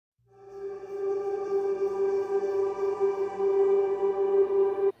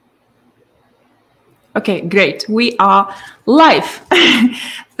Okay, great. We are live.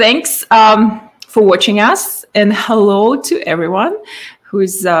 Thanks for watching us, and hello to everyone who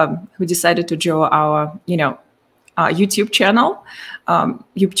decided to join our YouTube channel,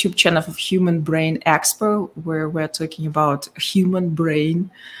 of Human Brain Expo, where we're talking about human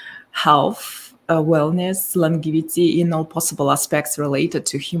brain health, wellness, longevity in all possible aspects related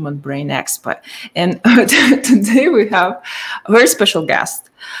to human brain expert. And today we have a very special guest.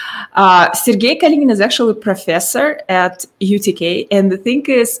 Sergei Kalinin is actually a professor at UTK. And the thing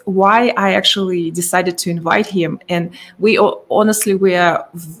is why I actually decided to invite him. And we are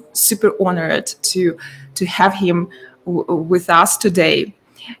super honored to have him with us today.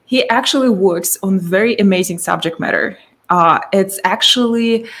 He actually works on very amazing subject matter. It's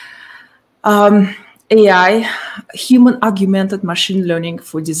actually AI, human-augmented machine learning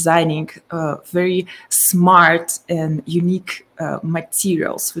for designing very smart and unique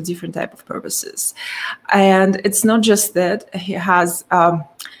materials for different type of purposes. And it's not just that, he has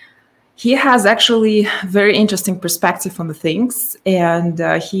actually very interesting perspective on the things, and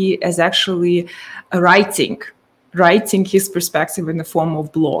he is actually writing his perspective in the form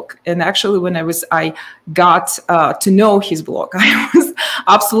of blog. And actually, when I got to know his blog, I was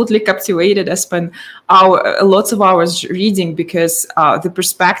absolutely captivated. I spent lots of hours reading, because the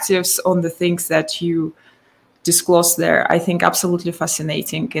perspectives on the things that you disclose there, I think absolutely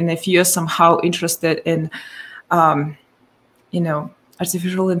fascinating. And if you're somehow interested in,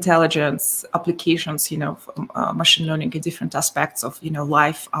 artificial intelligence applications, machine learning in different aspects of,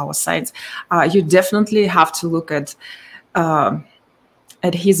 life, our science, you definitely have to look at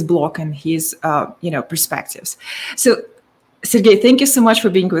his blog and his, perspectives. So, Sergei, thank you so much for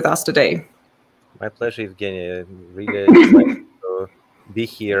being with us today. My pleasure, Evgenia. Really excited to be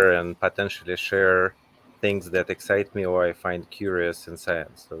here and potentially share things that excite me or I find curious in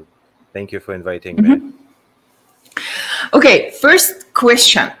science. So, thank you for inviting me. Okay, first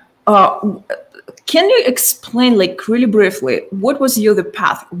question. Can you explain, like, really briefly, what was the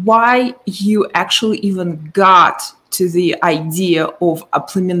path? Why you actually even got to the idea of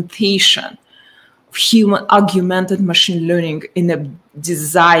implementation of human augmented machine learning in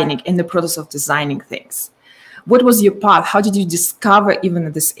the process of designing things? What was your path? How did you discover even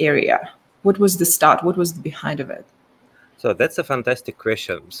this area? What was the start? What was the behind of it? So that's a fantastic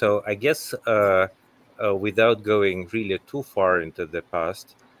question. So I guess without going really too far into the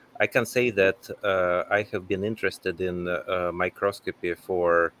past, I can say that I have been interested in microscopy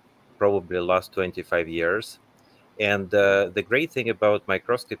for probably the last 25 years. And the great thing about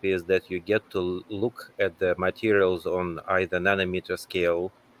microscopy is that you get to look at the materials on either nanometer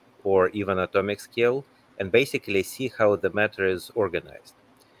scale or even atomic scale, and basically see how the matter is organized.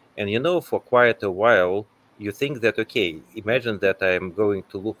 And for quite a while, you think that, okay, imagine that I'm going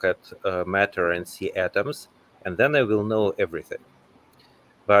to look at matter and see atoms, and then I will know everything.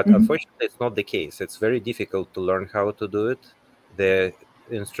 But unfortunately, it's not the case. It's very difficult to learn how to do it. The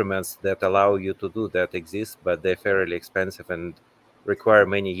instruments that allow you to do that exist, but they're fairly expensive and require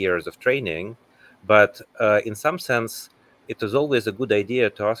many years of training. But in some sense, it is always a good idea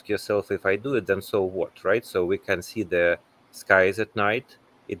to ask yourself, if I do it, then so what, right? So we can see the skies at night.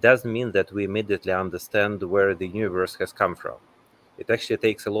 It doesn't mean that we immediately understand where the universe has come from. It actually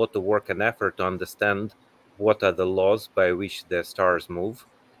takes a lot of work and effort to understand what are the laws by which the stars move.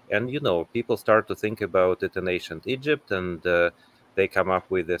 And, people start to think about it in ancient Egypt, and they come up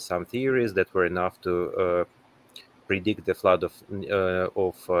with some theories that were enough to predict the flood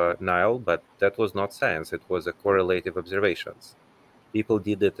of Nile, but that was not science. It was a correlative observations. People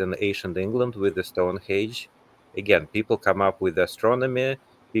did it in ancient England with the Stonehenge. Again, people come up with astronomy.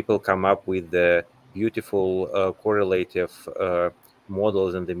 People come up with the beautiful correlative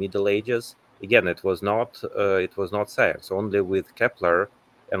models in the Middle Ages. Again, it was not science. Only with Kepler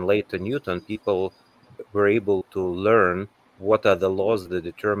and later Newton, people were able to learn what are the laws that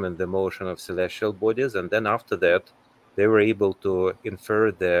determine the motion of celestial bodies, and then after that, they were able to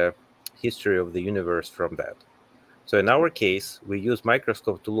infer the history of the universe from that. So in our case, we use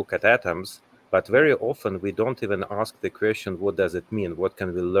microscope to look at atoms, but very often we don't even ask the question, what does it mean? What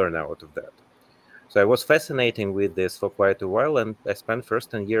can we learn out of that? So I was fascinated with this for quite a while, and I spent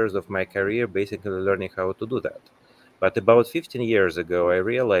first 10 years of my career basically learning how to do that. But about 15 years ago, I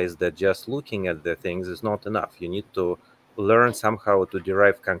realized that just looking at the things is not enough. You need to learn somehow to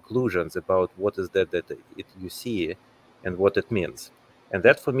derive conclusions about what is that you see and what it means. And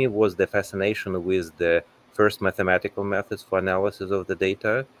that for me was the fascination with the first mathematical methods for analysis of the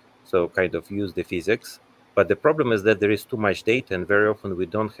data. So kind of use the physics. But the problem is that there is too much data, and very often we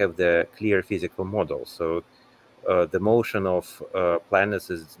don't have the clear physical model. So the motion of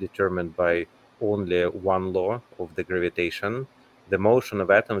planets is determined by only one law of the gravitation. The motion of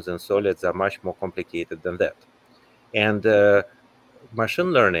atoms and solids are much more complicated than that. And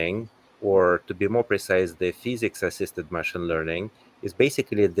machine learning, or to be more precise, the physics-assisted machine learning, is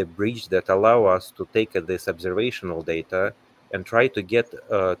basically the bridge that allows us to take this observational data and try to get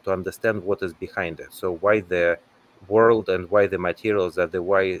to understand what is behind it. So why the world and why the materials are the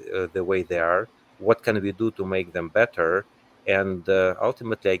way they are, what can we do to make them better, and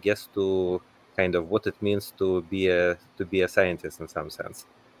ultimately, I guess, to kind of what it means to be a scientist in some sense.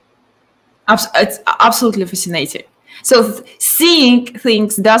 It's absolutely fascinating. So seeing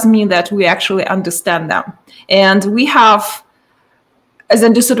things does mean that we actually understand them. And we have, as I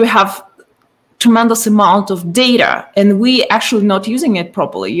understood, we have tremendous amount of data and we actually not using it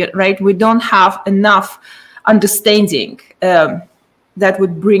properly, right? We don't have enough understanding that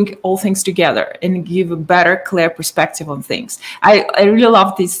would bring all things together and give a better, clear perspective on things. I really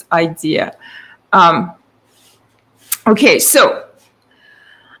love this idea. Okay, so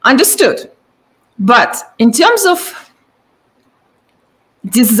understood. But in terms of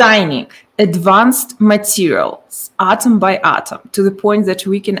designing advanced materials atom by atom to the point that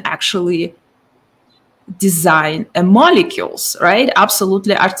we can actually design molecules, right?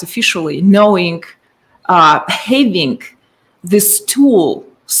 Absolutely artificially, knowing, having this tool,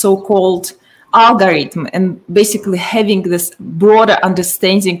 so-called algorithm, and basically having this broader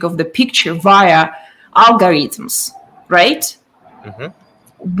understanding of the picture via algorithms, right? Mm-hmm.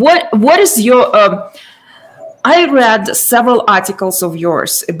 What is your I read several articles of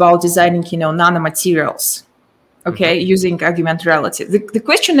yours about designing, nanomaterials, okay, mm-hmm. using augmented reality. The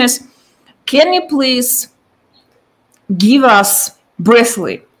question is, can you please give us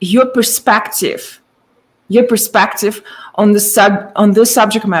briefly your perspective on the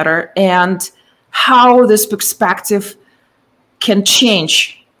subject matter and how this perspective can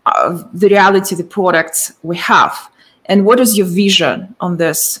change the reality, the products we have, and what is your vision on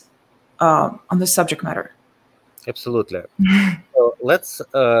this subject matter? Absolutely. So let's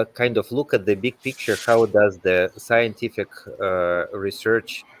kind of look at the big picture. How does the scientific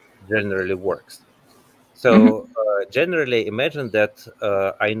research generally works? So mm-hmm. Generally, imagine that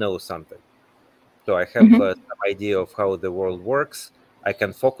I know something. So I have mm-hmm. Some idea of how the world works. I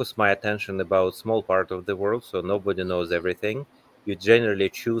can focus my attention about small part of the world, so nobody knows everything. You generally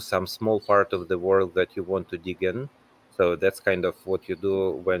choose some small part of the world that you want to dig in. So that's kind of what you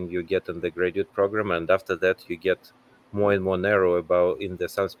do when you get in the graduate program, and after that you get more and more narrow about in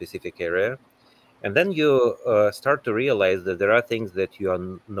some specific area. And then you start to realize that there are things that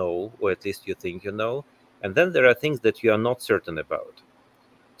you know, or at least you think you know, and then there are things that you are not certain about.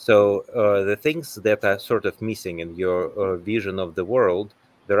 So the things that are sort of missing in your vision of the world,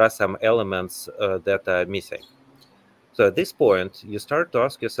 there are some elements that are missing. So at this point, you start to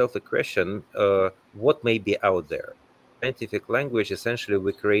ask yourself a question, what may be out there? Scientific language, essentially,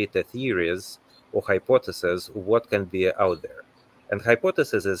 we create a theories or hypotheses of what can be out there. And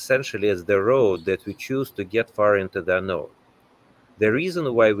hypothesis essentially is the road that we choose to get far into the unknown. The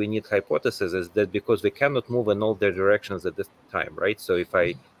reason why we need hypothesis is that because we cannot move in all the directions at this time, right? So if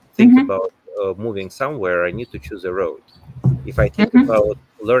I think mm-hmm. about moving somewhere, I need to choose a road. If I think mm-hmm. about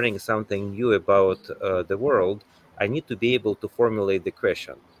learning something new about the world, I need to be able to formulate the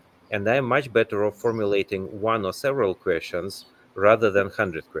question. And I'm much better off formulating one or several questions rather than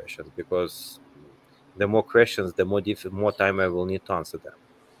 100 questions, because the more questions, the more time I will need to answer them.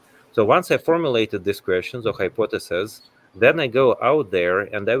 So once I formulated these questions or hypotheses, then I go out there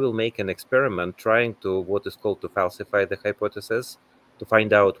and I will make an experiment trying to what is called to falsify the hypothesis, to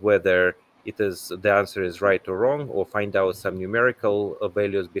find out whether the answer is right or wrong, or find out some numerical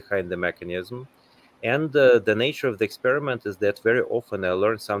values behind the mechanism. And the nature of the experiment is that very often I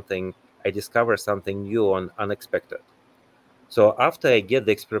learn something, I discover something new and unexpected. So after I get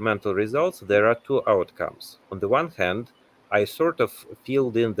the experimental results, there are two outcomes. On the one hand, I sort of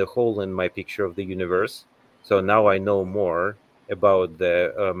filled in the hole in my picture of the universe. So now I know more about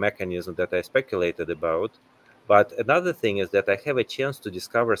the mechanism that I speculated about. But another thing is that I have a chance to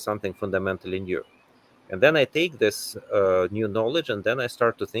discover something fundamentally new. And then I take this new knowledge and then I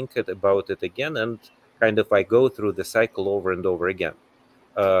start to think about it again, and kind of I go through the cycle over and over again.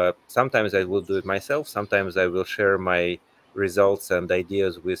 Sometimes I will do it myself. Sometimes I will share my results and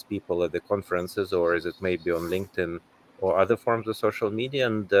ideas with people at the conferences, or as it may be on LinkedIn or other forms of social media.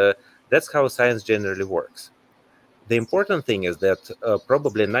 And that's how science generally works. The important thing is that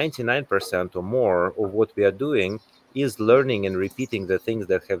probably 99% or more of what we are doing is learning and repeating the things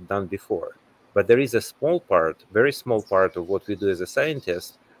that have done before. But there is a small part, very small part of what we do as a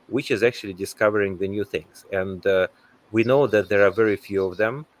scientist, which is actually discovering the new things. And we know that there are very few of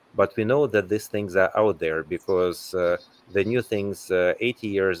them. But we know that these things are out there because the new things 80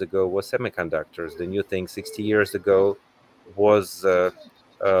 years ago was semiconductors. The new thing 60 years ago was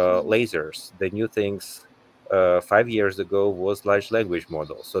lasers. The new things 5 years ago was large language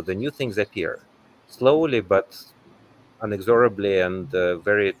models. So the new things appear slowly but inexorably and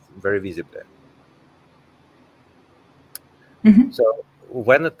very, very visibly. So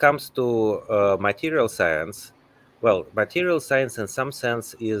when it comes to material science, well, material science in some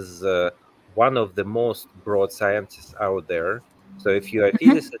sense is one of the most broad sciences out there. So if you are a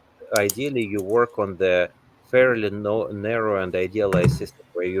physicist, ideally you work on the fairly narrow and idealized system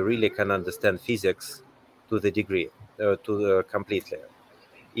where you really can understand physics to the degree, completely.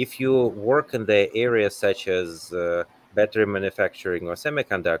 If you work in the areas such as battery manufacturing or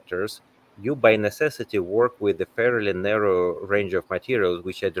semiconductors, you by necessity work with a fairly narrow range of materials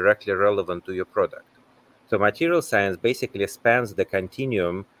which are directly relevant to your product. So material science basically spans the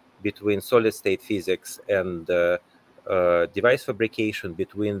continuum between solid state physics and device fabrication,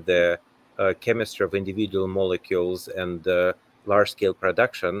 between the chemistry of individual molecules and large scale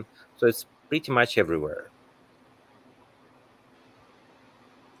production. So it's pretty much everywhere.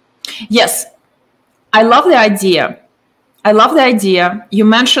 Yes, I love the idea. I love the idea. You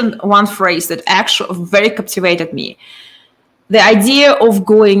mentioned one phrase that actually very captivated me. The idea of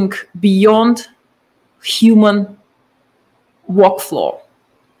going beyond human workflow.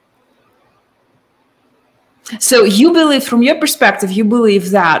 So you believe, from your perspective, you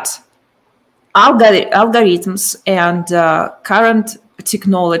believe that algorithms and current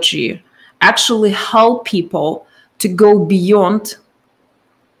technology actually help people to go beyond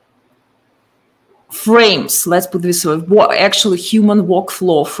frames, let's put this way, actually human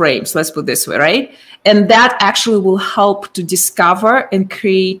workflow frames, let's put this way, right? And that actually will help to discover and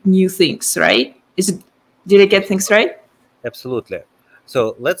create new things, right? Did I get things right? Absolutely.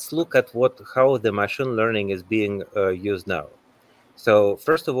 So let's look at how the machine learning is being used now. So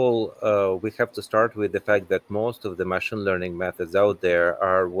first of all, we have to start with the fact that most of the machine learning methods out there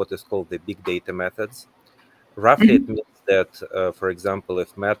are what is called the big data methods. Roughly, it means that, for example,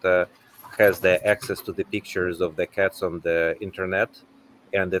 if Meta has the access to the pictures of the cats on the internet,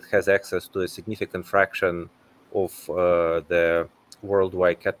 and it has access to a significant fraction of the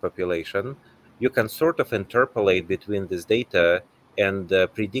worldwide cat population, you can sort of interpolate between this data and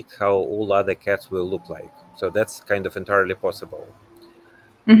predict how all other cats will look like. So that's kind of entirely possible.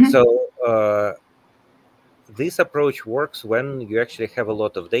 So this approach works when you actually have a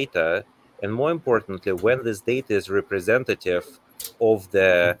lot of data, and more importantly, when this data is representative of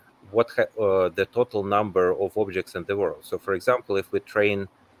the total number of objects in the world. So, for example, if we train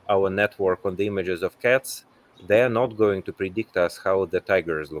our network on the images of cats, they are not going to predict us how the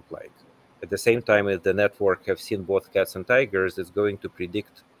tigers look like. At the same time, if the network have seen both cats and tigers, it's going to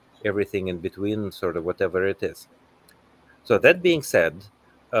predict everything in between, sort of whatever it is. So that being said,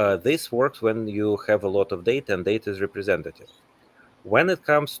 this works when you have a lot of data and data is representative. When it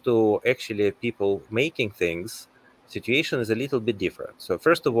comes to actually people making things, situation is a little bit different. So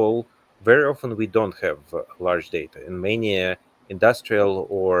first of all, very often we don't have large data. In many industrial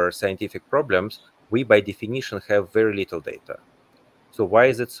or scientific problems, we by definition have very little data. So why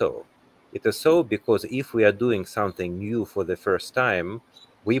is it so? It is so because if we are doing something new for the first time,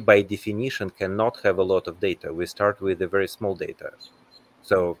 we by definition cannot have a lot of data. We start with a very small data.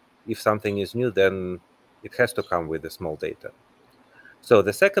 So if something is new, then it has to come with the small data. So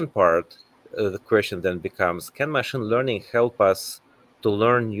the second part, the question then becomes, can machine learning help us to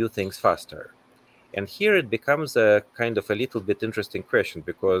learn new things faster? And here it becomes a kind of a little bit interesting question,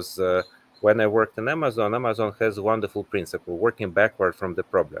 because when I worked in Amazon, Amazon has a wonderful principle, working backward from the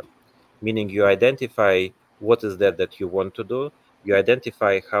problem. Meaning you identify what is that you want to do, you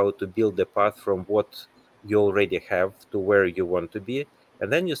identify how to build the path from what you already have to where you want to be,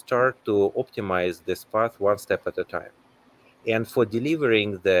 and then you start to optimize this path one step at a time. And for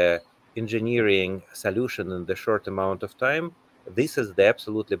delivering the engineering solution in the short amount of time, this is the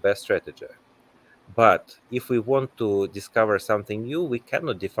absolutely best strategy. But if we want to discover something new, we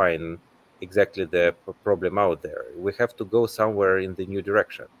cannot define exactly the problem out there. We have to go somewhere in the new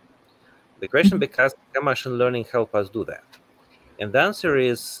direction. The question becomes, can machine learning help us do that? And the answer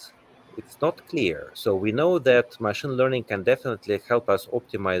is, it's not clear. So we know that machine learning can definitely help us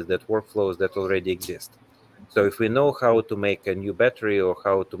optimize that workflows that already exist. So if we know how to make a new battery, or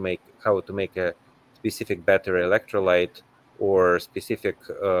how to make a specific battery electrolyte, or specific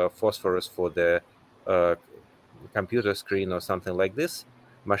phosphorus for the computer screen or something like this,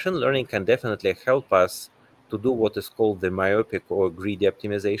 machine learning can definitely help us to do what is called the myopic or greedy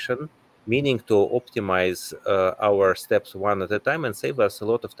optimization, meaning to optimize our steps one at a time and save us a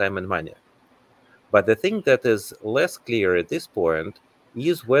lot of time and money. But the thing that is less clear at this point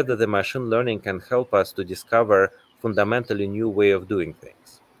is whether the machine learning can help us to discover fundamentally new way of doing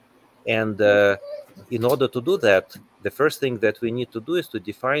things. And in order to do that, the first thing that we need to do is to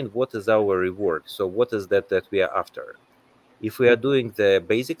define what is our reward. So what is that we are after? If we are doing the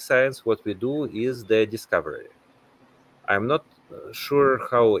basic science, what we do is the discovery. I'm not sure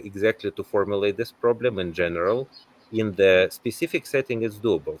how exactly to formulate this problem in general. In the specific setting, it's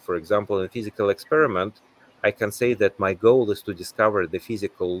doable. For example, in physical experiment, I can say that my goal is to discover the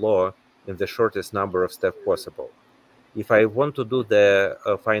physical law in the shortest number of steps possible. If I want to do the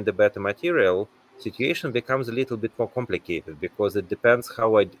find a better material, situation becomes a little bit more complicated because it depends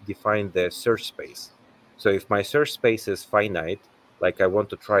how I define the search space. So if my search space is finite, like I want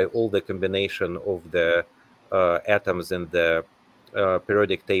to try all the combination of the atoms in the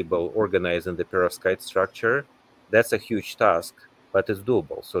periodic table organized in the perovskite structure, that's a huge task, but it's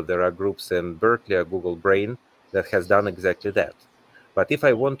doable. So there are groups in Berkeley or Google Brain that has done exactly that. But if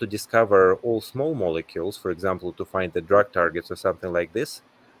I want to discover all small molecules, for example, to find the drug targets or something like this,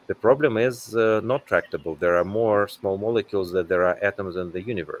 the problem is not tractable. There are more small molecules than there are atoms in the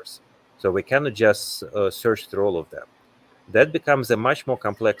universe. So we cannot just search through all of them. That becomes a much more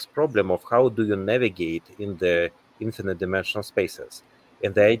complex problem of how do you navigate in the infinite dimensional spaces.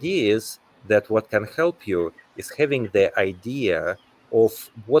 And the idea is that what can help you is having the idea of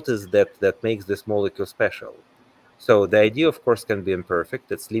what is that makes this molecule special. So the idea, of course, can be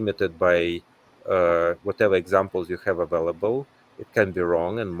imperfect. It's limited by whatever examples you have available. It can be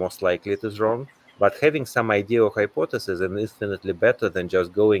wrong, and most likely it is wrong. But having some idea or hypothesis is infinitely better than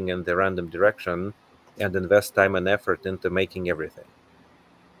just going in the random direction and invest time and effort into making everything.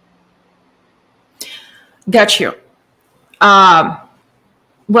 Got you.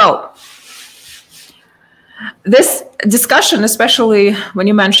 Well, this discussion, especially when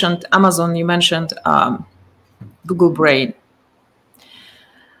you mentioned Amazon, you mentioned Google Brain.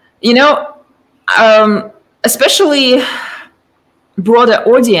 You know, especially broader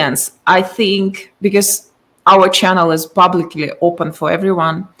audience, I think, because our channel is publicly open for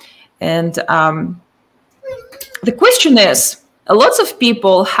everyone. And the question is, lots of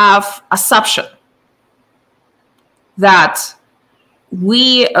people have assumption that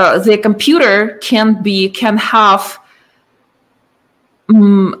the computer can have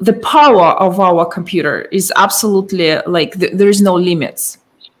the power of our computer is absolutely like there is no limits.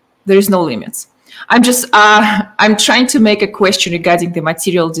 There is no limits. I'm trying to make a question regarding the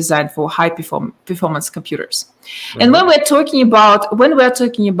material design for high performance computers. Mm-hmm. And when we're talking about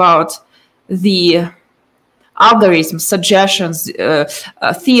the algorithms, suggestions,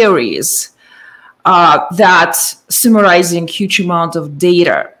 theories that summarizing huge amount of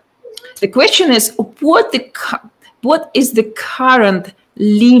data, the question is what is the current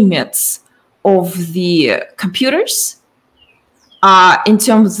limits of the computers in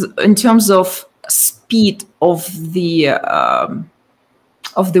terms of speed of the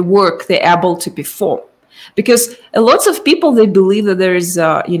work they're able to perform? Because lots of people, they believe that there is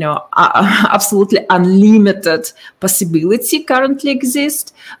absolutely unlimited possibility currently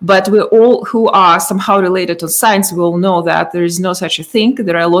exists, but we all who are somehow related to science will know that there is no such a thing.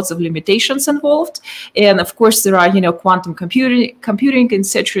 There are lots of limitations involved, and of course there are quantum computing,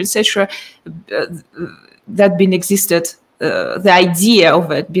 etc., that been existed. The idea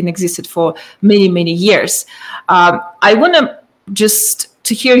of it been existed for many years. I want to just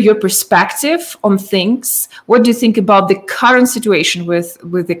to hear your perspective on things. What do you think about the current situation with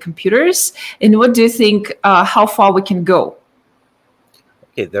the computers, and what do you think how far we can go?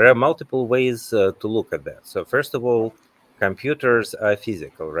 Okay, there are multiple ways to look at that. So first of all, computers are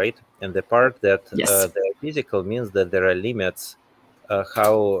physical, right? And the part that yes. They're physical means that there are limits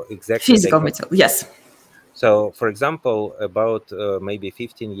how exactly physical material. Yes. So, for example, about maybe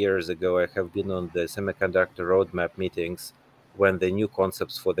 15 years ago, I have been on the semiconductor roadmap meetings when the new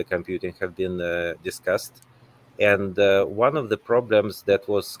concepts for the computing have been discussed. And one of the problems that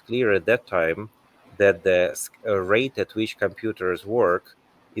was clear at that time, that the rate at which computers work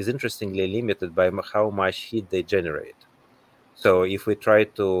is interestingly limited by how much heat they generate. So if we try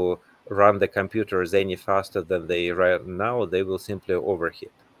to run the computers any faster than they run now, they will simply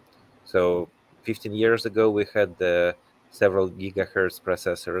overheat. So 15 years ago, we had several gigahertz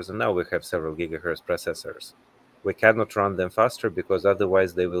processors, and now we have several gigahertz processors. We cannot run them faster because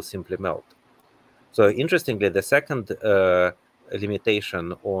otherwise they will simply melt. So interestingly, the second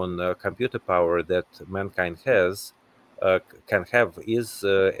limitation on computer power that mankind can have is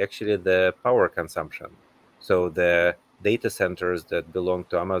actually the power consumption. So the data centers that belong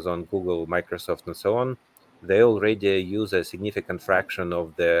to Amazon, Google, Microsoft, and so on, they already use a significant fraction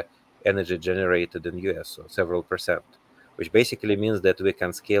of the energy generated in US, so several percent, which basically means that we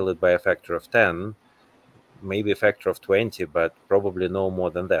can scale it by a factor of 10, maybe a factor of 20, but probably no more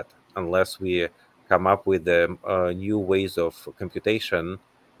than that, unless we come up with new ways of computation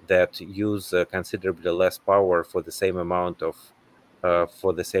that use considerably less power for the same amount of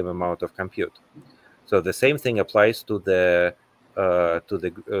compute. So the same thing applies to the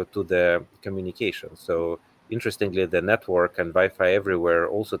communication. So interestingly, the network and Wi-Fi everywhere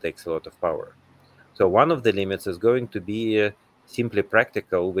also takes a lot of power. So one of the limits is going to be simply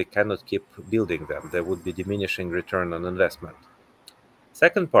practical. We cannot keep building them. There would be diminishing return on investment.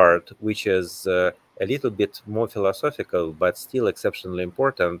 Second part, which is a little bit more philosophical, but still exceptionally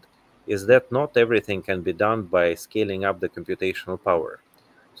important, is that not everything can be done by scaling up the computational power.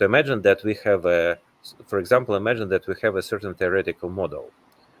 So imagine that we have for example, imagine that we have a certain theoretical model.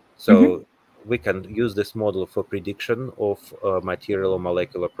 So we can use this model for prediction of material or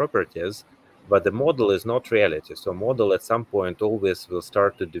molecular properties, but the model is not reality. So model at some point always will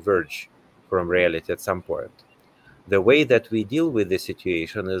start to diverge from reality at some point. The way that we deal with this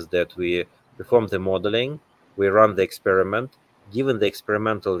situation is that we perform the modeling, we run the experiment. Given the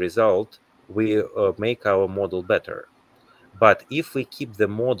experimental result, we make our model better. But if we keep the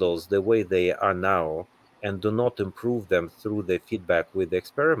models the way they are now and do not improve them through the feedback with the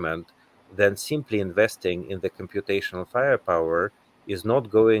experiment, then simply investing in the computational firepower is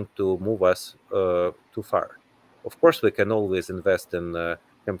not going to move us too far. Of course, we can always invest in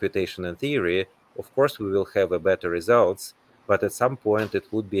computation and theory. Of course, we will have better results, but at some point it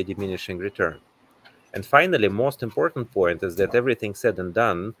would be a diminishing return. And finally, most important point is that everything said and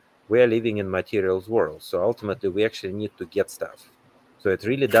done, we are living in materials world. So ultimately, we actually need to get stuff. So it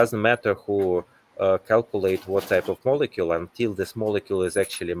really doesn't matter who calculate what type of molecule. Until this molecule is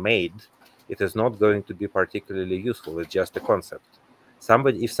actually made, it is not going to be particularly useful. It's just a concept.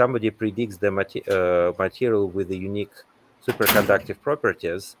 If somebody predicts the material with the unique superconductive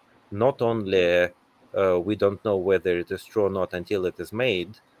properties, not only we don't know whether it is true or not until it is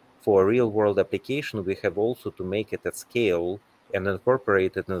made. For a real-world application, we have also to make it at scale and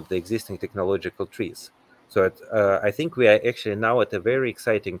incorporate it into the existing technological trees. So I think we are actually now at a very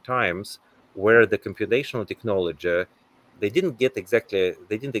exciting times where the computational technology, they didn't exactly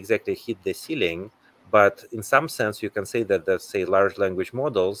hit the ceiling, but in some sense you can say that the, say, large language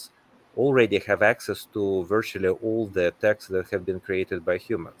models already have access to virtually all the texts that have been created by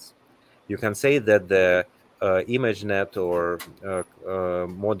humans. You can say that the ImageNet or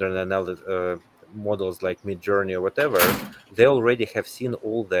modern models like Midjourney or whatever, they already have seen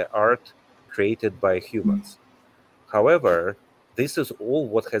all the art created by humans. However, this is all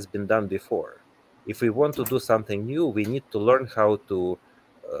what has been done before. If we want to do something new, we need to learn how to,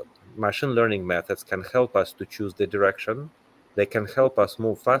 machine learning methods can help us to choose the direction. They can help us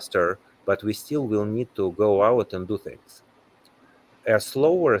move faster, but we still will need to go out and do things. A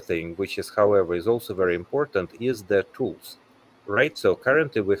slower thing, which is, however, is also very important, is the tools, right? So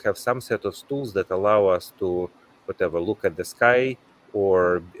currently we have some set of tools that allow us to, whatever, look at the sky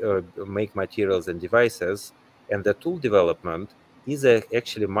or make materials and devices. And the tool development is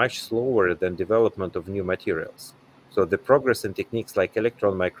actually much slower than development of new materials. So the progress in techniques like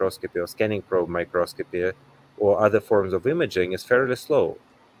electron microscopy or scanning probe microscopy or other forms of imaging is fairly slow.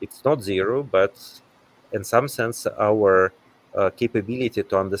 It's not zero, but in some sense, our capability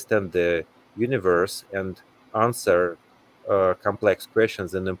to understand the universe and answer complex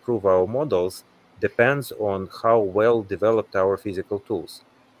questions and improve our models depends on how well developed our physical tools.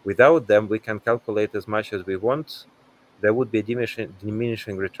 Without them, we can calculate as much as we want. There would be a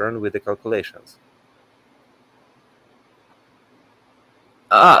diminishing return with the calculations.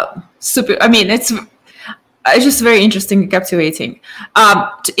 Super. I mean, it's just very interesting and captivating.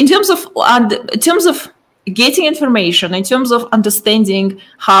 In terms of getting information, in terms of understanding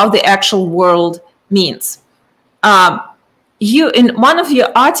how the actual world means. You, in one of your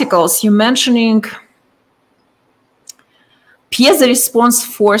articles, you're mentioning piezoresponse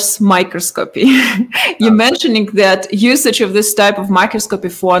force microscopy. You're mentioning that usage of this type of microscopy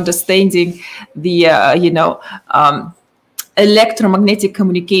for understanding the, electromagnetic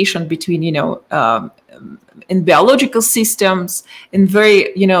communication between, in biological systems, in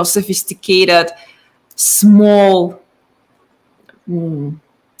very, sophisticated, small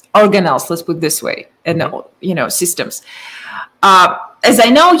organelles, let's put it this way, and systems. As I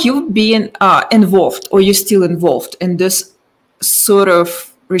know, you've been involved, or you're still involved in this sort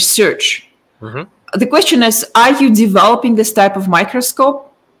of research. The question is, are you developing this type of microscope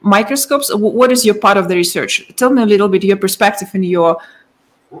microscopes? What is your part of the research? Tell me a little bit your perspective and your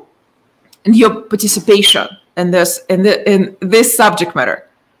participation in this subject matter.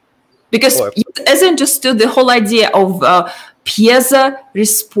 Because as I understood, the whole idea of piezo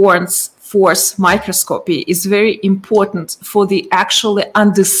response force microscopy is very important for the actually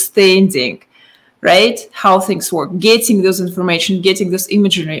understanding, right, how things work, getting those information, getting this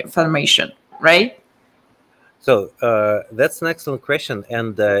imagery information, right? So that's an excellent question,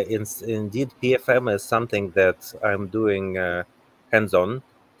 and indeed PFM is something that I'm doing hands-on.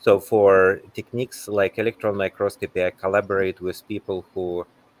 So for techniques like electron microscopy, I collaborate with people who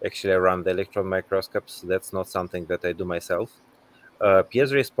actually run the electron microscopes. That's not something that I do myself.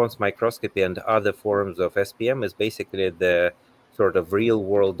 Piezo response microscopy and other forms of SPM is basically the sort of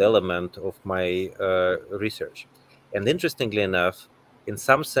real-world element of my research. And interestingly enough, in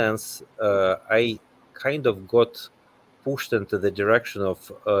some sense, I kind of got pushed into the direction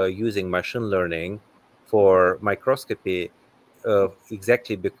of using machine learning for microscopy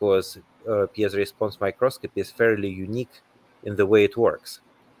exactly because piezo response microscopy is fairly unique in the way it works.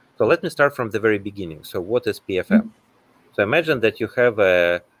 So let me start from the very beginning. So what is PFM? So imagine that you have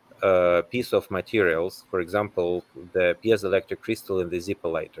a piece of materials, for example, the piezoelectric crystal in the zipper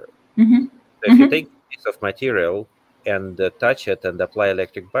lighter. So if you take a piece of material and touch it and apply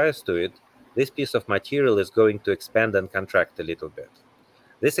electric bias to it, this piece of material is going to expand and contract a little bit.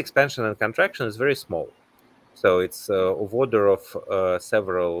 This expansion and contraction is very small. So it's of order of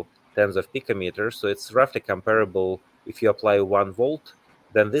several tens of picometers. So it's roughly comparable. If you apply 1 volt,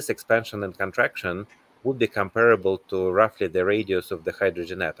 then this expansion and contraction would be comparable to roughly the radius of the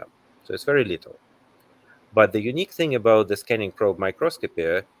hydrogen atom. So it's very little. But the unique thing about the scanning probe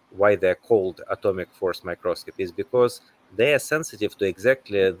microscopy, why they're called atomic force microscopy, is because they are sensitive to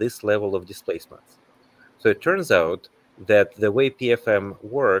exactly this level of displacement. So it turns out that the way PFM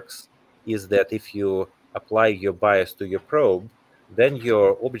works is that if you apply your bias to your probe, then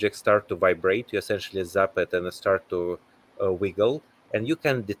your objects start to vibrate. You essentially zap it and start to wiggle, and you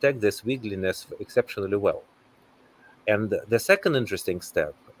can detect this wiggliness exceptionally well. And the second interesting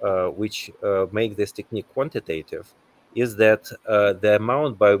step, which makes this technique quantitative, is that the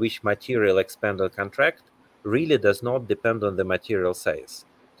amount by which material expand or contract really does not depend on the material size.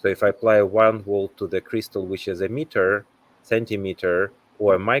 So if I apply 1 volt to the crystal, which is a meter, centimeter,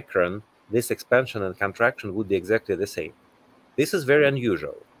 or a micron, this expansion and contraction would be exactly the same. This is very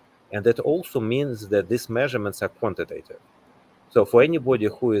unusual. And that also means that these measurements are quantitative. So for anybody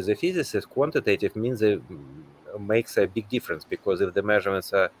who is a physicist, quantitative means it makes a big difference, because if the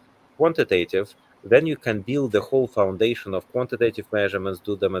measurements are quantitative, then you can build the whole foundation of quantitative measurements,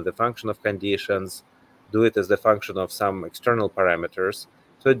 do them as a function of conditions, do it as the function of some external parameters.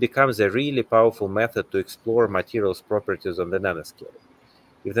 So it becomes a really powerful method to explore materials properties on the nanoscale.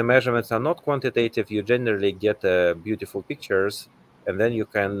 If the measurements are not quantitative, you generally get beautiful pictures, and then you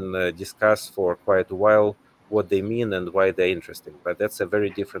can discuss for quite a while what they mean and why they're interesting. But that's a very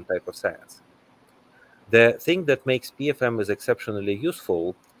different type of science. The thing that makes PFM is exceptionally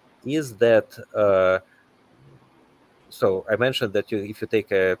useful is that, so I mentioned that if you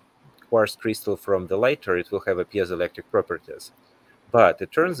take a quartz crystal from the lighter, it will have a piezoelectric properties. But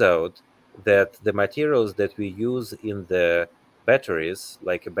it turns out that the materials that we use in the batteries,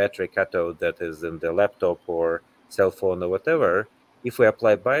 like a battery cathode that is in the laptop or cell phone or whatever, if we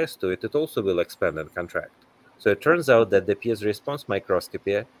apply bias to it, it also will expand and contract. So it turns out that the piezo response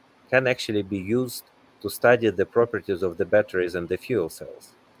microscopy can actually be used to study the properties of the batteries and the fuel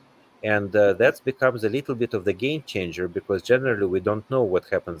cells. And that becomes a little bit of the game changer, because generally we don't know what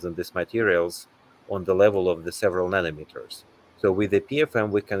happens in these materials on the level of the several nanometers. So with the PFM,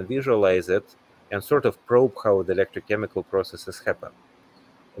 we can visualize it and sort of probe how the electrochemical processes happen.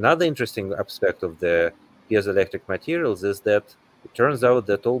 Another interesting aspect of the piezoelectric materials is that it turns out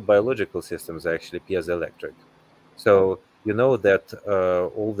that all biological systems are actually piezoelectric. So you know that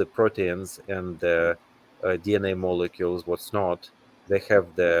all the proteins and the DNA molecules, what's not, they have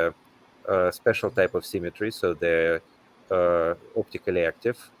the special type of symmetry, so they're optically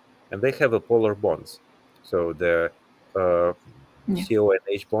active, and they have a polar bonds. So the CO and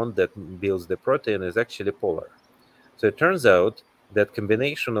H bond that builds the protein is actually polar. So it turns out that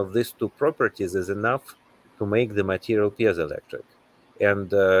combination of these two properties is enough to make the material piezoelectric.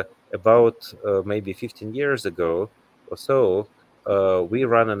 And about maybe 15 years ago or so, we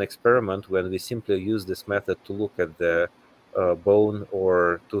ran an experiment when we simply used this method to look at the bone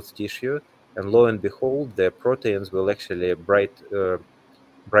or tooth tissue, and lo and behold, the proteins will actually bright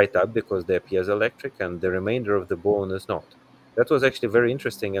up because they're piezoelectric, and the remainder of the bone is not. That was actually very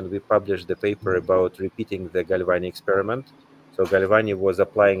interesting, and we published the paper about repeating the Galvani experiment. So Galvani was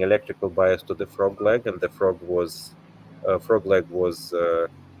applying electrical bias to the frog leg, and the frog leg was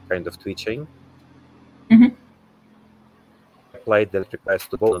kind of twitching. Mm-hmm. Applied the electric bias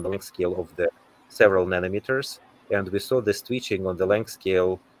to the ball on the length scale of the several nanometers, and we saw this twitching on the length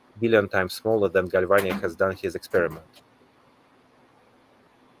scale billion times smaller than Galvani has done his experiment.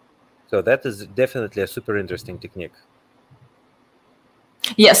 So that is definitely a super interesting technique.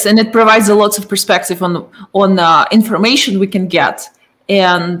 Yes, and it provides a lot of perspective on information we can get.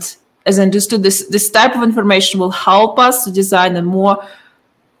 And as I understood, this type of information will help us to design a more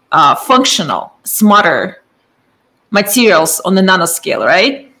functional, smarter materials on the nanoscale,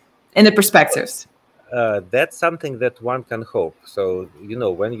 right? In the perspectives. That's something that one can hope. So,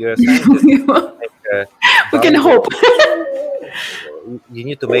 when you're a scientist, we can hope. You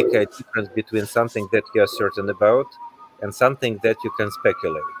need to make a difference between something that you're certain about and something that you can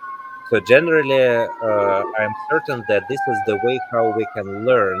speculate. So generally, I'm certain that this is the way how we can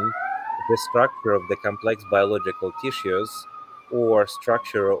learn the structure of the complex biological tissues or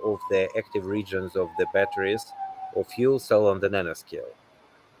structure of the active regions of the batteries or fuel cell on the nanoscale.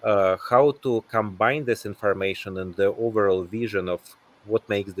 How to combine this information and the overall vision of what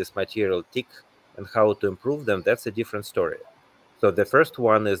makes this material tick and how to improve them, that's a different story. So the first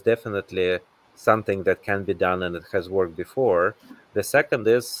one is definitely something that can be done and it has worked before. The second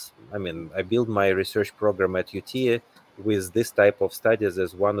is, I built my research program at UT with this type of studies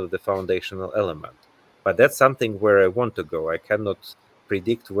as one of the foundational elements. But that's something where I want to go. I cannot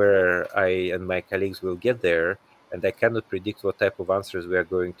predict where I and my colleagues will get there, and I cannot predict what type of answers we are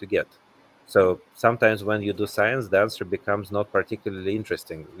going to get. So sometimes when you do science, the answer becomes not particularly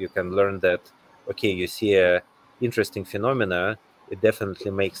interesting. You can learn that, okay, you see a interesting phenomena, it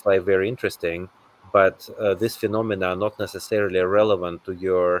definitely makes life very interesting, but this phenomena are not necessarily relevant to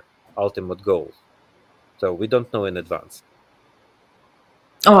your ultimate goals. So we don't know in advance.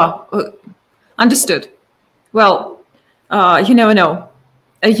 Oh, understood. Well, you never know.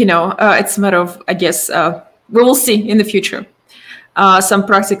 It's a matter of, I guess, we will see in the future. Some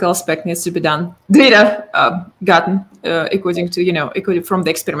practical aspect needs to be done. Data gotten according from the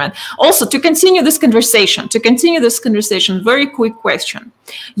experiment. Also, to continue this conversation, very quick question.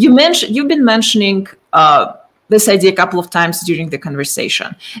 You've been mentioning this idea a couple of times during the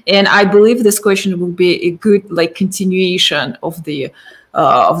conversation, and I believe this question will be a good continuation of the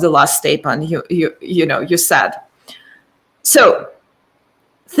last statement you said. So,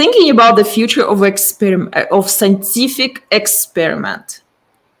 thinking about the future of scientific experiment,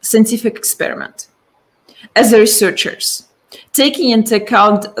 as a researchers, taking into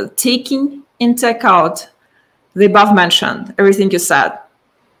account the above mentioned, everything you said,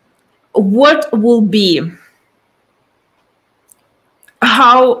 what will be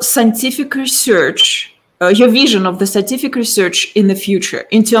how scientific research, your vision of the scientific research in the future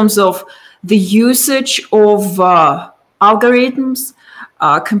in terms of the usage of algorithms,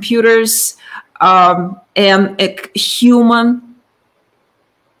 computers, and human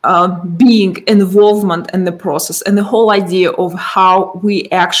being involvement in the process, and the whole idea of how we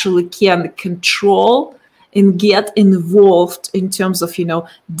actually can control and get involved in terms of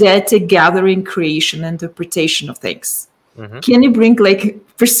data gathering, creation, interpretation of things. Mm-hmm. Can you bring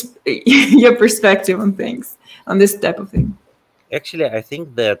your perspective on things, on this type of thing? Actually, I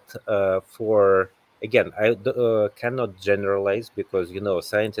think that again, I cannot generalize because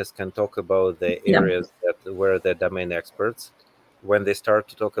scientists can talk about the areas where they're domain experts. When they start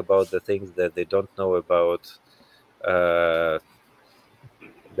to talk about the things that they don't know about, that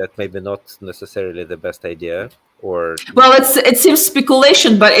maybe not necessarily the best idea. Well, it seems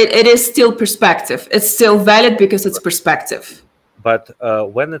speculation, but it is still perspective. It's still valid because it's perspective. But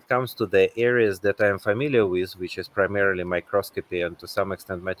when it comes to the areas that I'm familiar with, which is primarily microscopy and to some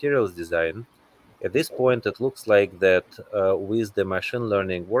extent materials design, at this point it looks like that with the machine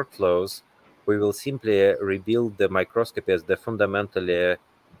learning workflows, we will simply rebuild the microscopy as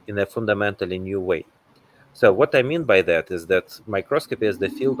in a fundamentally new way. So what I mean by that is that microscopy as the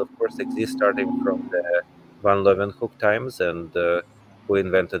field, of course, exists starting from the Van Leeuwenhoek times, and who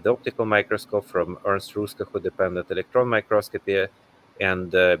invented the optical microscope, from Ernst Ruska, who depended electron microscopy,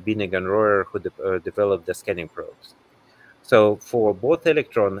 and Binig and Royer, who developed the scanning probes. So for both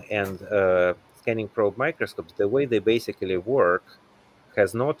electron and scanning probe microscopes, the way they basically work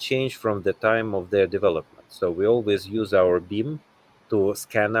has not changed from the time of their development. So we always use our beam to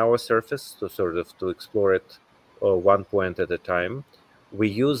scan our surface, to explore it one point at a time. We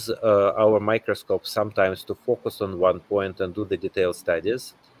use our microscope sometimes to focus on one point and do the detailed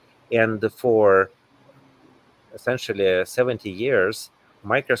studies. And for essentially 70 years,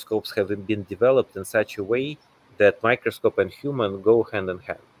 microscopes have been developed in such a way that microscope and human go hand in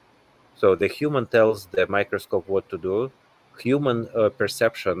hand. So the human tells the microscope what to do. Human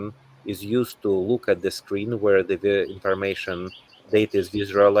perception is used to look at the screen where the information data is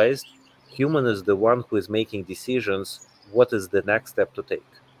visualized. Human is the one who is making decisions what is the next step to take.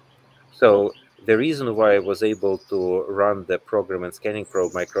 So the reason why I was able to run the program in scanning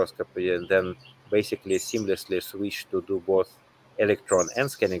probe microscopy and then basically seamlessly switch to do both electron and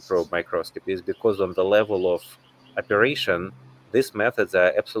scanning probe microscopy is because on the level of operation, these methods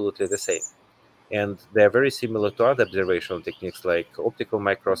are absolutely the same. And they're very similar to other observational techniques like optical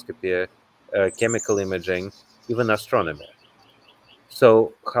microscopy, chemical imaging, even astronomy.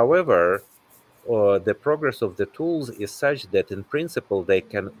 So, however, the progress of the tools is such that in principle they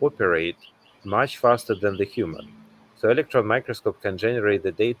can operate much faster than the human. So electron microscope can generate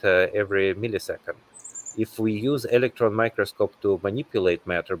the data every millisecond. If we use electron microscope to manipulate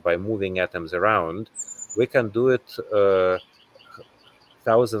matter by moving atoms around, we can do it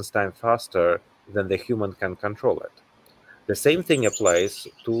thousands times faster than the human can control it. The same thing applies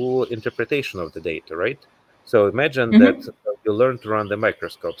to interpretation of the data, right? So imagine that you learn to run the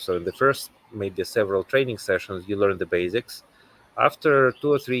microscope. So in the first maybe several training sessions, you learn the basics. After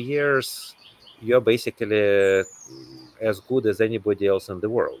 2 or 3 years, you're basically as good as anybody else in the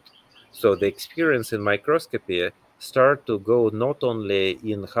world. So the experience in microscopy start to go not only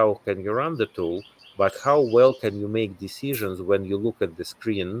in how can you run the tool, but how well can you make decisions when you look at the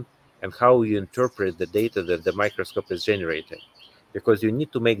screen and how you interpret the data that the microscope is generating. Because you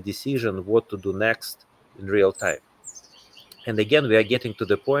need to make decisions what to do next in real time. And again, we are getting to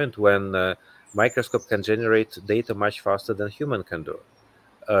the point when microscope can generate data much faster than human can do,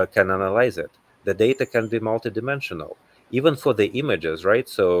 can analyze it. The data can be multidimensional, even for the images, right?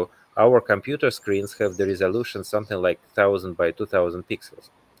 So our computer screens have the resolution something like 1000 by 2000 pixels.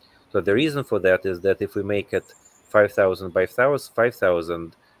 So the reason for that is that if we make it 5000 by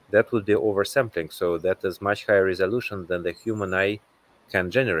 5000, that would be oversampling. So that is much higher resolution than the human eye can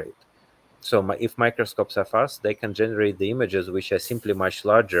generate. So if microscopes are fast, they can generate the images which are simply much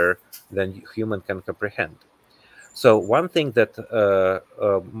larger than human can comprehend. So one thing that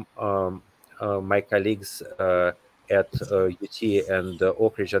my colleagues at UT and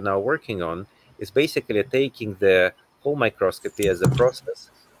Oak Ridge are now working on is basically taking the whole microscopy as a process,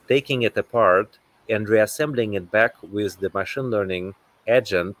 taking it apart and reassembling it back with the machine learning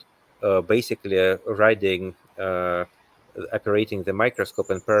agent, basically operating the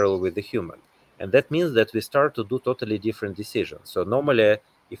microscope in parallel with the human. And that means that we start to do totally different decisions. So normally,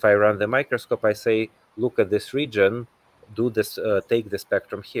 if I run the microscope, I say, look at this region, do this, take the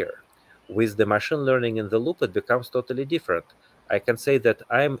spectrum here. With the machine learning in the loop, it becomes totally different. I can say that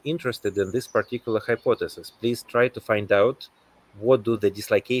I'm interested in this particular hypothesis. Please try to find out what do the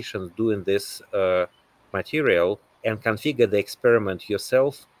dislocations do in this material and configure the experiment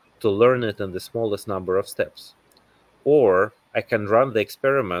yourself to learn it in the smallest number of steps. Or I can run the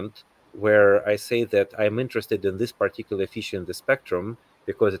experiment where I say that I'm interested in this particular feature in the spectrum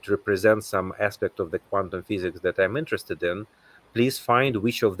because it represents some aspect of the quantum physics that I'm interested in. Please find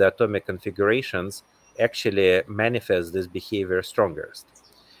which of the atomic configurations actually manifest this behavior strongest.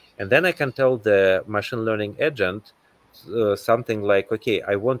 And then I can tell the machine learning agent something like, okay,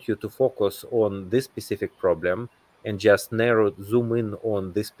 I want you to focus on this specific problem and just zoom in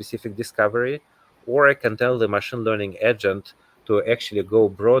on this specific discovery. Or I can tell the machine learning agent to actually go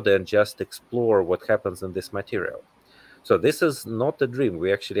broader and just explore what happens in this material. So this is not a dream.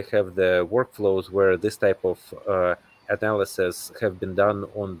 We actually have the workflows where this type of analysis have been done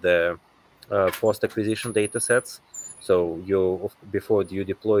on the post-acquisition data sets. So before you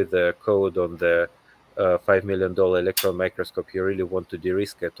deploy the code on the $5 million electron microscope, you really want to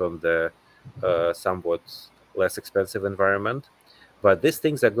de-risk it on the somewhat less expensive environment. But these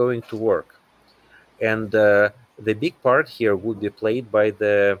things are going to work. And the big part here would be played by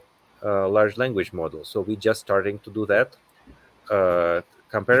the large language model. So we're just starting to do that.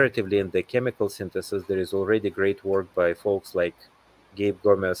 Comparatively, in the chemical synthesis, there is already great work by folks like Gabe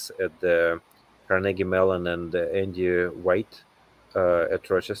Gomez at the Carnegie Mellon and Andy White at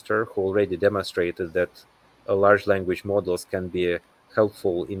Rochester, who already demonstrated that large language models can be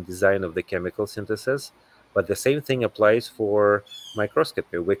helpful in design of the chemical synthesis. But the same thing applies for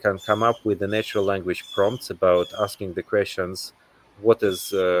microscopy. We can come up with the natural language prompts about asking the questions, what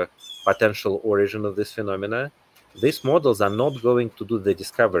is potential origin of this phenomena? These models are not going to do the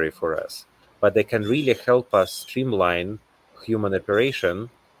discovery for us, but they can really help us streamline human operation.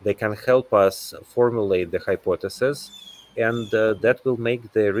 They can help us formulate the hypothesis, and that will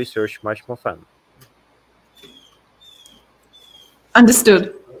make the research much more fun.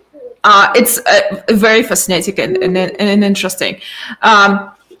 Understood. It's very fascinating and interesting.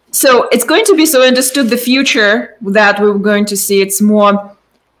 So it's going to be so understood the future that we're going to see. It's more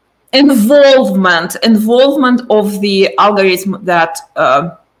involvement of the algorithm that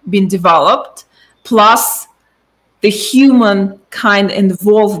been developed, plus the human kind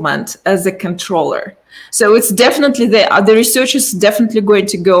involvement as a controller. So it's definitely the research is definitely going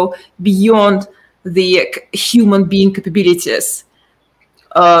to go beyond the human being capabilities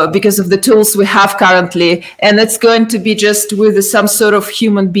because of the tools we have currently, and it's going to be just with some sort of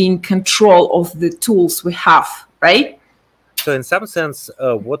human being control of the tools we have, right? So in some sense,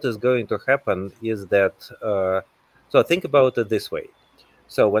 what is going to happen is that, so think about it this way.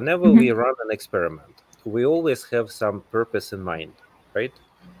 So whenever we run an experiment, we always have some purpose in mind, right?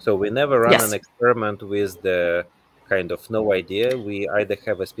 So we never run an experiment with the kind of no idea. We either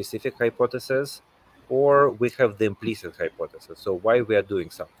have a specific hypothesis or we have the implicit hypothesis. So why we are doing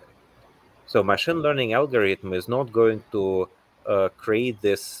something. So machine learning algorithm is not going to create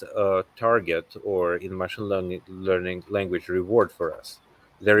this target or in machine learning language reward for us.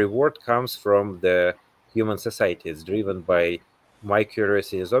 The reward comes from the human society. It's driven by my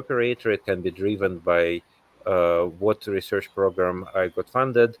curiosity as operator. It can be driven by what research program I got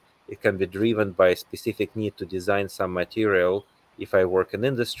funded. It can be driven by a specific need to design some material if I work in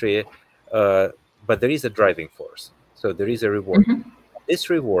industry. But there is a driving force. So there is a reward. This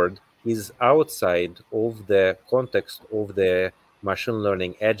reward is outside of the context of the machine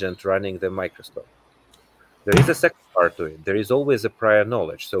learning agent running the microscope. There is a second part to it. There is always a prior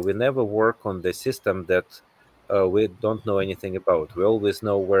knowledge. So we never work on the system that we don't know anything about. We always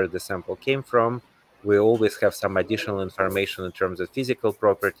know where the sample came from. We always have some additional information in terms of physical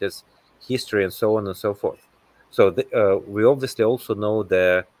properties, history, and so on and so forth. So we obviously also know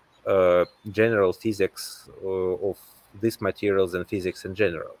the general physics of these materials and physics in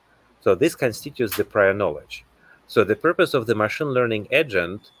general. So this constitutes the prior knowledge. So the purpose of the machine learning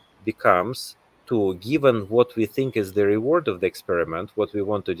agent becomes to, given what we think is the reward of the experiment, what we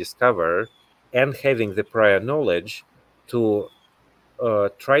want to discover, and having the prior knowledge, to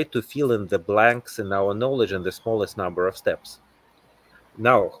try to fill in the blanks in our knowledge in the smallest number of steps.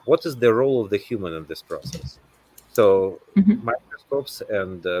 Now, what is the role of the human in this process? So microscopes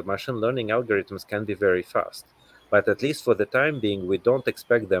and machine learning algorithms can be very fast. But at least for the time being, we don't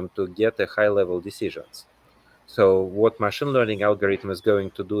expect them to get a high-level decisions. So what machine learning algorithm is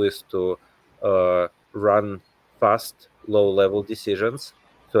going to do is to run fast, low-level decisions.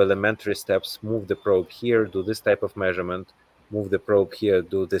 So elementary steps, move the probe here, do this type of measurement, move the probe here,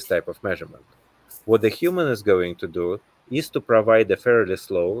 do this type of measurement. What the human is going to do is to provide a fairly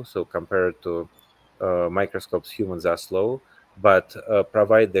slow, so compared to microscopes, humans are slow, but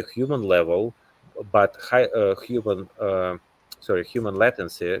provide the human level, but high human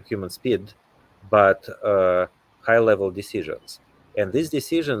latency, human speed, but high-level decisions. And these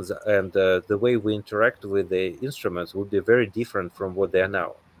decisions and the way we interact with the instruments will be very different from what they are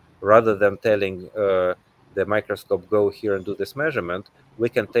now. Rather than telling the microscope, go here and do this measurement, we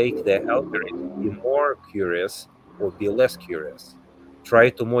can take the algorithm, be more curious or be less curious. Try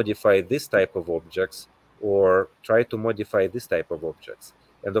to modify this type of objects or try to modify this type of objects.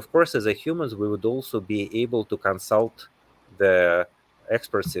 And of course, as a humans, we would also be able to consult the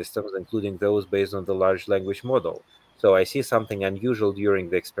expert systems, including those based on the large language model. So I see something unusual during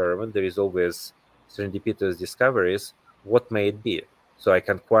the experiment. There is always serendipitous discoveries. What may it be? So I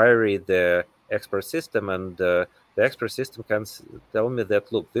can query the expert system, and the expert system can tell me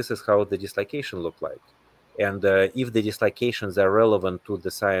that, look, this is how the dislocation look like. And if the dislocations are relevant to the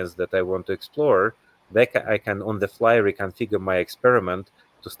science that I want to explore, I can on the fly reconfigure my experiment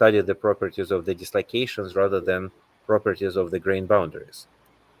to study the properties of the dislocations rather than properties of the grain boundaries.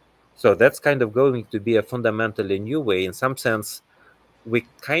 So that's kind of going to be a fundamentally new way. In some sense, we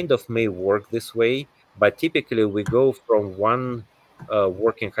kind of may work this way, but typically we go from one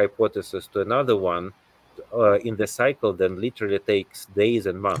working hypothesis to another one in the cycle that literally takes days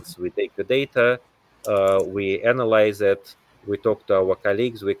and months. We take the data, we analyze it, we talk to our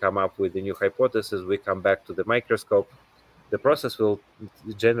colleagues, we come up with a new hypothesis, we come back to the microscope. The process will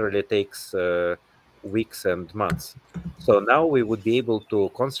generally takes weeks and months. So now we would be able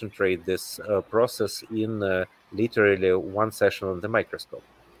to concentrate this process in literally one session on the microscope.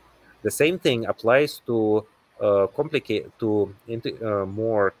 The same thing applies to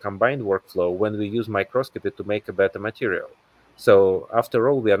more combined workflow when we use microscopy to make a better material. So after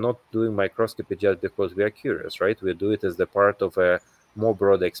all, we are not doing microscopy just because we are curious, right? We do it as the part of a more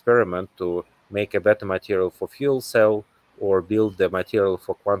broad experiment to make a better material for fuel cell or build the material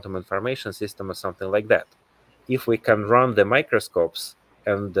for quantum information system or something like that. If we can run the microscopes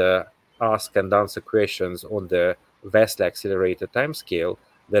and ask and answer questions on the vastly accelerated time scale,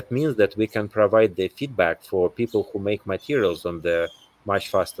 that means that we can provide the feedback for people who make materials on the much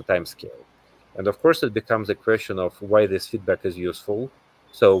faster time scale. And of course, it becomes a question of why this feedback is useful.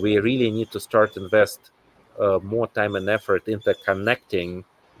 So we really need to start invest more time and effort into connecting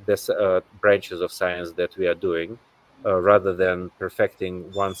this branches of science that we are doing, rather than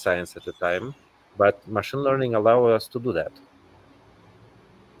perfecting one science at a time. But machine learning allows us to do that.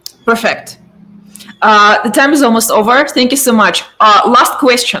 Perfect. The time is almost over. Thank you so much. Last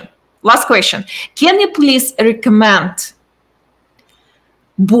question. Last question. Can you please recommend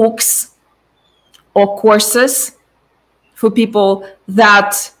books or courses for people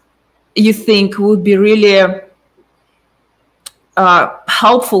that you think would be really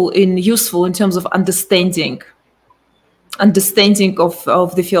helpful and useful in terms of understanding of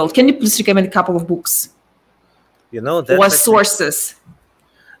the field? Can you please recommend a couple of books? Or sources?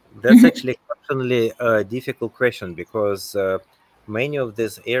 That's actually a difficult question, because many of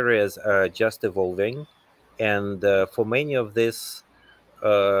these areas are just evolving, and for many of this,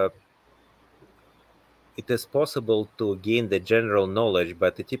 it is possible to gain the general knowledge,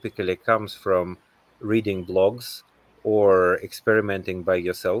 but it typically comes from reading blogs or experimenting by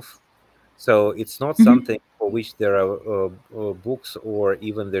yourself. So it's not something for which there are books or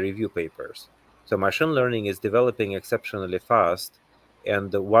even the review papers. So machine learning is developing exceptionally fast.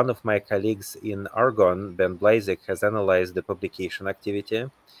 And one of my colleagues in Argonne, Ben Blyzik, has analyzed the publication activity.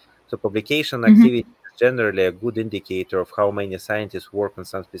 So publication activity is generally a good indicator of how many scientists work on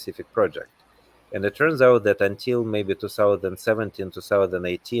some specific project. And it turns out that until maybe 2017,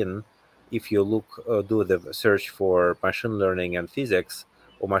 2018, if you do the search for machine learning and physics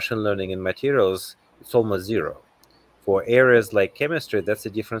or machine learning in materials, it's almost zero. For areas like chemistry, that's a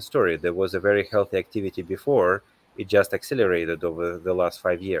different story. There was a very healthy activity before. It just accelerated over the last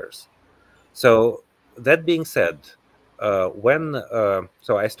 5 years. So that being said,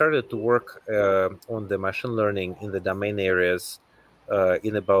 so I started to work on the machine learning in the domain areas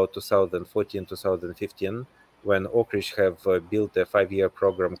in about 2014, 2015, when Oak Ridge have built a 5-year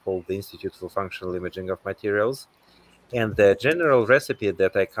program called the Institute for Functional Imaging of Materials. And the general recipe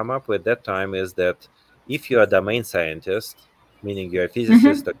that I come up with that time is that if you are a domain scientist, meaning you're a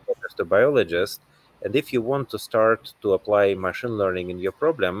physicist, a chemist, a biologist, and if you want to start to apply machine learning in your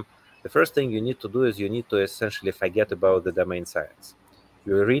problem, the first thing you need to do is you need to essentially forget about the domain science.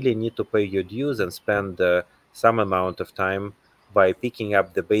 You really need to pay your dues and spend some amount of time by picking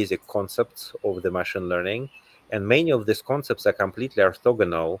up the basic concepts of the machine learning. And many of these concepts are completely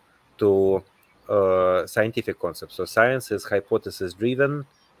orthogonal to scientific concepts. So science is hypothesis-driven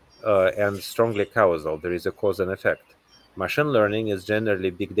and strongly causal. There is a cause and effect. Machine learning is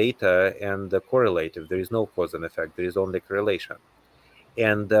generally big data and correlative. There is no cause and effect. There is only correlation.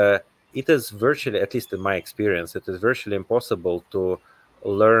 And it is virtually, at least in my experience, it is virtually impossible to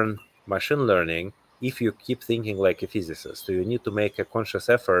learn machine learning if you keep thinking like a physicist. So you need to make a conscious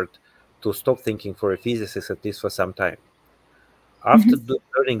effort to stop thinking for a physicist, at least for some time. After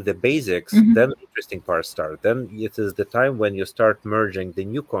learning the basics, then the interesting parts start. Then it is the time when you start merging the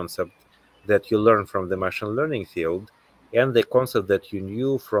new concept that you learn from the machine learning field and the concept that you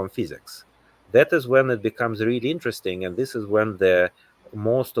knew from physics. That is when it becomes really interesting, and this is when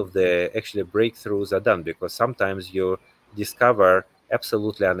most of the actually breakthroughs are done, because sometimes you discover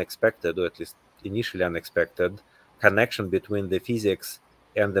absolutely unexpected, or at least initially unexpected, connection between the physics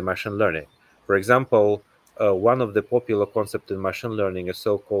and the machine learning. For example, one of the popular concepts in machine learning is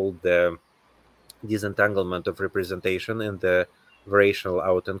so-called the disentanglement of representation in the variational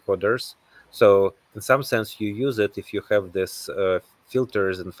autoencoders. So in some sense, you use it if you have this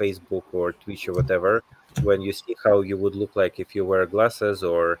filters in Facebook or Twitch or whatever, when you see how you would look like if you wear glasses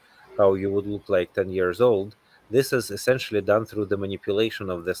or how you would look like 10 years old. This is essentially done through the manipulation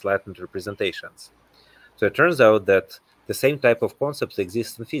of these latent representations. So it turns out that the same type of concepts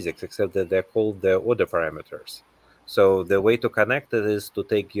exist in physics, except that they're called the order parameters. So the way to connect it is to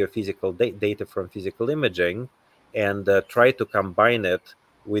take your physical data from physical imaging and try to combine it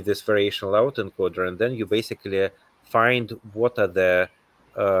with this variational autoencoder, and then you basically find what are the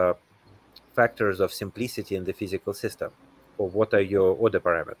factors of simplicity in the physical system, or what are your order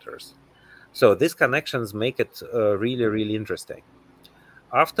parameters. So these connections make it really, really interesting.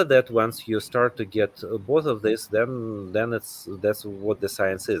 After that, once you start to get both of this, then that's what the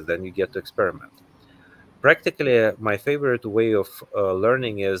science is. Then you get to experiment. Practically, my favorite way of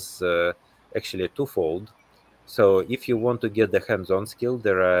learning is actually twofold. So if you want to get the hands-on skill,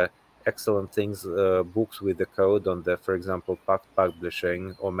 there are excellent things, books with the code on the, for example,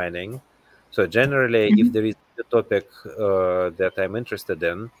 publishing or Manning. So generally, if there is the topic that I'm interested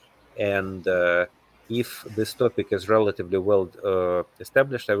in, and if this topic is relatively well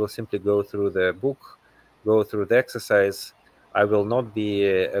established, I will simply go through the book, go through the exercise. I will not be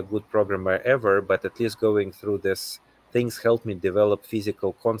a good programmer ever, but at least going through this things help me develop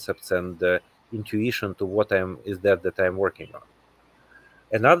physical concepts and intuition to what that I'm working on.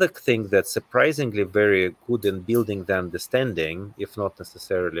 Another thing that's surprisingly very good in building the understanding, if not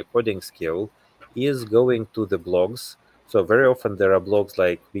necessarily coding skill, is going to the blogs. So very often there are blogs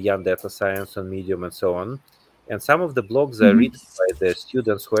like Beyond Data Science on Medium and so on. And some of the blogs are written by the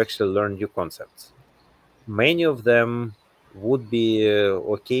students who actually learn new concepts. Many of them would be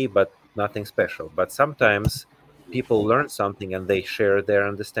okay, but nothing special. But sometimes people learn something and they share their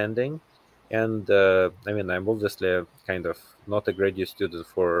understanding. And I mean, I'm obviously kind of not a graduate student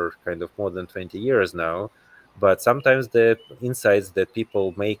for kind of more than 20 years now, but sometimes the insights that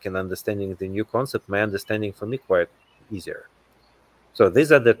people make in understanding the new concept, my understanding for me quite easier. So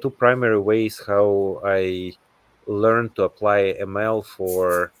these are the two primary ways how I learn to apply ML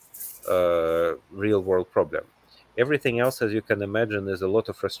for real world problem. Everything else, as you can imagine, is a lot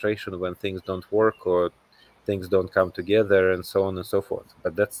of frustration when things don't work or things don't come together and so on and so forth.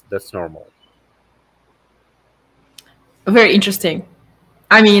 But that's normal. Very interesting.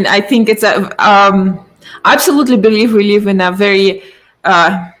 I mean, I think it's a absolutely believe we live in a very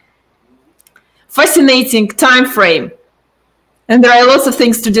fascinating time frame, and there are lots of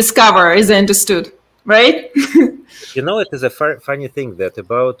things to discover, as I understood, right? You know, it is a funny thing that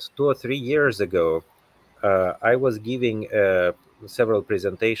about 2 or 3 years ago, I was giving several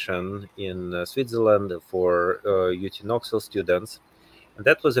presentations in Switzerland for UT Knoxville students, and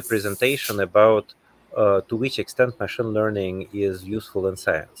that was a presentation about to which extent machine learning is useful in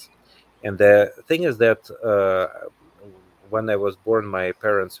science. And the thing is that when I was born, my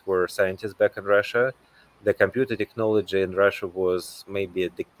parents were scientists back in Russia. The computer technology in Russia was maybe a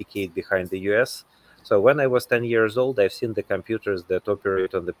decade behind the US. So when I was 10 years old, I've seen the computers that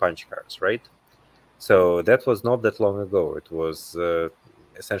operate on the punch cards, right? So that was not that long ago. It was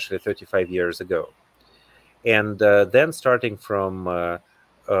essentially 35 years ago. And then starting from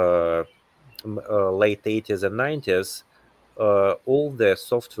late 80s and 90s, all the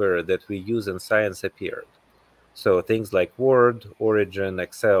software that we use in science appeared. So things like Word, Origin,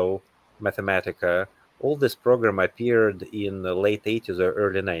 Excel, Mathematica, all this program appeared in the late 80s or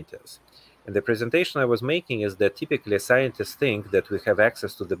early 90s. And the presentation I was making is that typically scientists think that we have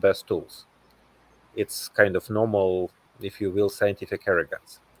access to the best tools. It's kind of normal, if you will, scientific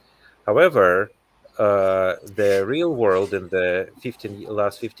arrogance. However, the real world in the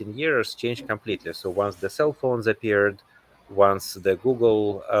last 15 years changed completely. So once the cell phones appeared, once the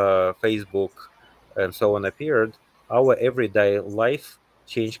Google, Facebook, and so on appeared, our everyday life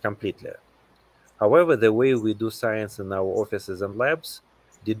changed completely. However, the way we do science in our offices and labs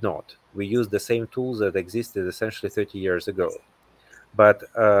did not. We used the same tools that existed essentially 30 years ago. But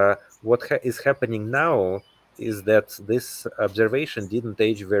what is happening now is that this observation didn't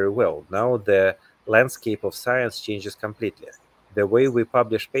age very well. Now the landscape of science changes completely. The way we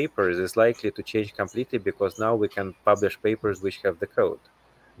publish papers is likely to change completely because now we can publish papers which have the code.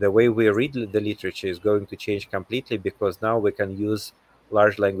 The way we read the literature is going to change completely because now we can use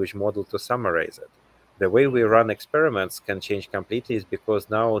large language model to summarize it. The way we run experiments can change completely is because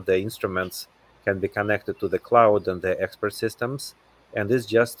now the instruments can be connected to the cloud and the expert systems, and it's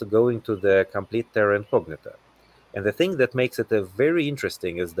just going to the complete terra incognita. And the thing that makes it very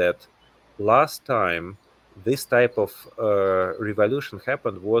interesting is that last time this type of revolution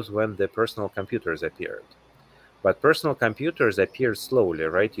happened was when the personal computers appeared. But personal computers appear slowly,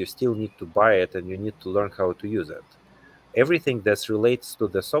 right? You still need to buy it and you need to learn how to use it. Everything that relates to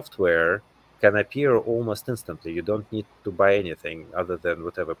the software can appear almost instantly. You don't need to buy anything other than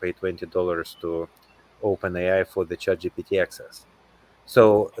whatever, pay $20 to OpenAI for the ChatGPT access.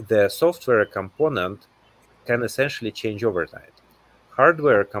 So the software component can essentially change overnight.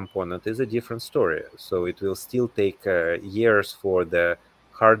 Hardware component is a different story. So it will still take years for the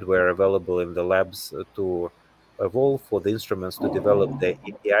hardware available in the labs to evolve, for the instruments to develop the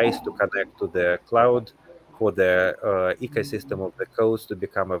APIs to connect to the cloud, for the ecosystem of the codes to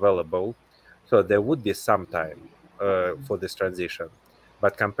become available. So there would be some time for this transition.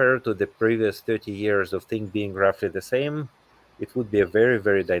 But compared to the previous 30 years of things being roughly the same, it would be a very,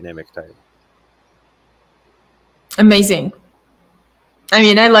 very dynamic time. Amazing. I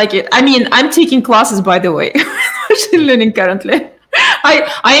mean, I like it. I mean, I'm taking classes, by the way, machine learning currently.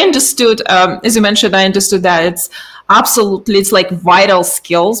 I understood, as you mentioned, I understood that it's like vital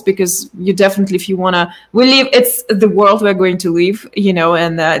skills, because you definitely, if you want to, it's the world we're going to live,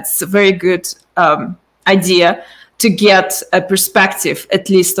 and it's very good idea to get a perspective, at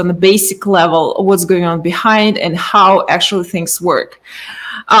least on the basic level, of what's going on behind and how actually things work.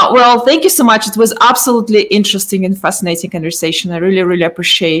 Well, thank you so much. It was absolutely interesting and fascinating conversation. I really, really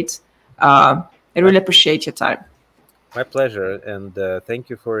appreciate your time. My pleasure, and thank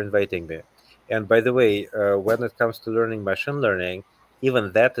you for inviting me. And by the way, when it comes to learning machine learning,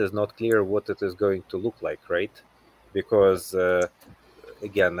 even that is not clear what it is going to look like, right? Because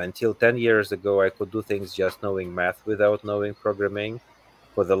again, until 10 years ago, I could do things just knowing math without knowing programming.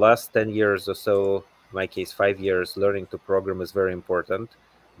 For the last 10 years or so, in my case, 5 years, learning to program is very important.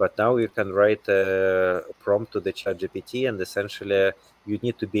 But now you can write a prompt to the ChatGPT, and essentially you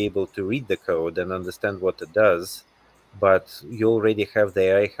need to be able to read the code and understand what it does. But you already have the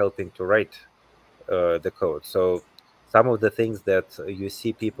AI helping to write the code. So some of the things that you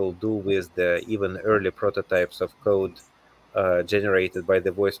see people do with the even early prototypes of code generated by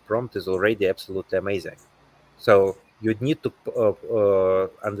the voice prompt is already absolutely amazing. So you need to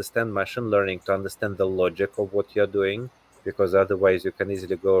understand machine learning to understand the logic of what you're doing, because otherwise you can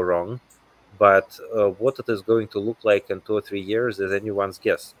easily go wrong. But what it is going to look like in 2 or 3 years is anyone's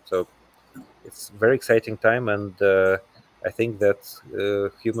guess. So it's a very exciting time, and I think that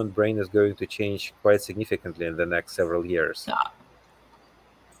human brain is going to change quite significantly in the next several years.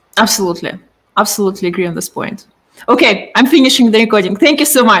 Absolutely. Absolutely agree on this point. Okay, I'm finishing the recording. Thank you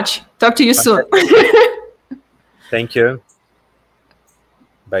so much. Talk to you soon. Thank you.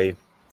 Bye.